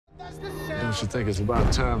Don't you think it's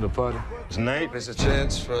about time to party? Tonight is a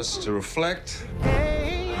chance for us to reflect.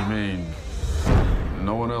 You mean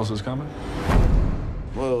no one else is coming?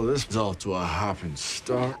 Well, this is off to a hopping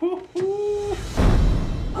start. You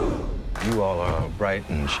all are a bright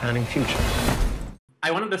and shining future.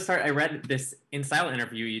 I wanted to start, I read this InStyle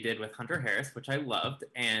interview you did with Hunter Harris, which I loved,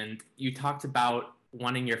 and you talked about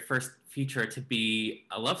wanting your first feature to be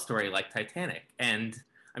a love story like Titanic. And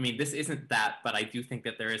I mean, this isn't that, but I do think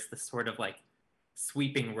that there is this sort of like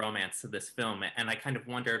sweeping romance to this film. And I kind of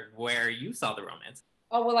wondered where you saw the romance.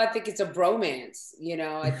 Oh, well, I think it's a bromance. You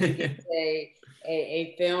know, I think it's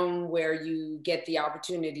a film where you get the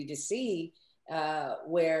opportunity to see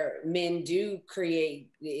where men do create.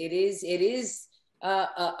 It is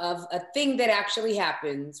a thing that actually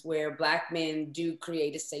happens where Black men do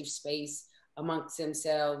create a safe space amongst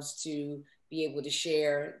themselves to be able to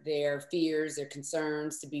share their fears, their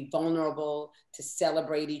concerns, to be vulnerable, to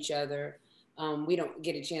celebrate each other. We don't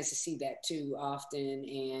get a chance to see that too often.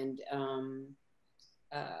 And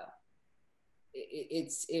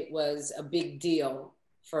it was a big deal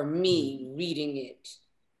for me reading it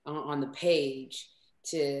on the page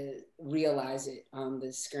to realize it on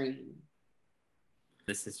the screen.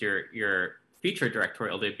 This is your feature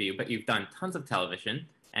directorial debut, but you've done tons of television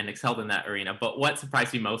and excelled in that arena. But what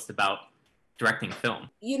surprised you most about directing film?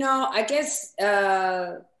 You know, I guess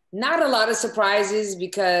not a lot of surprises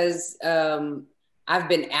because I've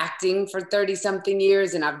been acting for 30-something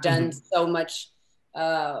years and I've done so much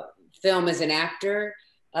film as an actor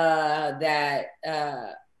that,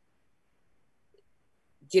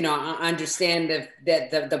 you know, I understand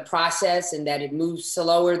the process and that it moves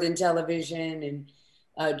slower than television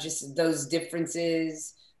and just those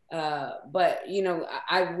differences. But, you know,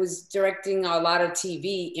 I was directing a lot of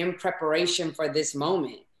TV in preparation for this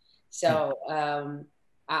moment. So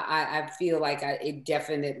I feel like it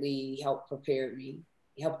definitely helped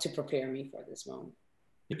to prepare me for this moment.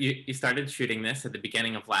 You started shooting this at the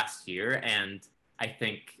beginning of last year, and I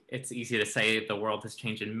think it's easy to say the world has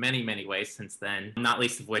changed in many, many ways since then, not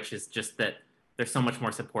least of which is just that there's so much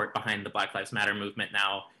more support behind the Black Lives Matter movement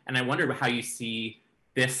now. And I wonder how you see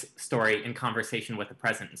this story in conversation with the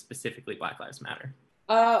present, and specifically Black Lives Matter.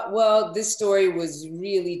 Well, this story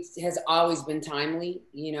has always been timely.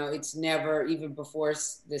 You know, it's never, even before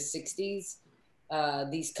the 60s,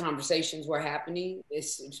 these conversations were happening,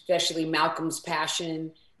 especially Malcolm's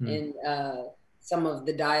passion and some of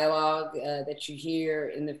the dialogue that you hear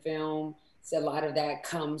in the film. So a lot of that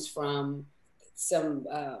comes from some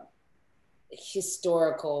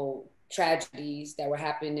historical tragedies that were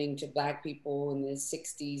happening to Black people in the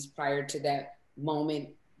 60s prior to that moment,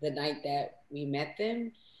 the night that we met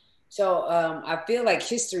them. So I feel like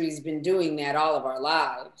history's been doing that all of our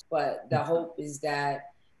lives, but the hope is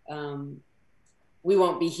that we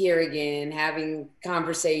won't be here again having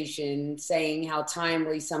conversation, saying how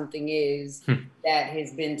timely something is that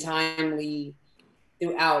has been timely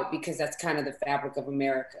throughout, because that's kind of the fabric of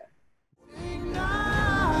America.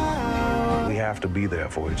 We have to be there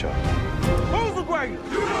for each other. Who's the greatest?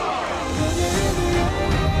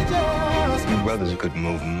 You brothers could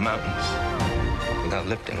move mountains without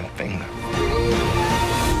lifting a finger.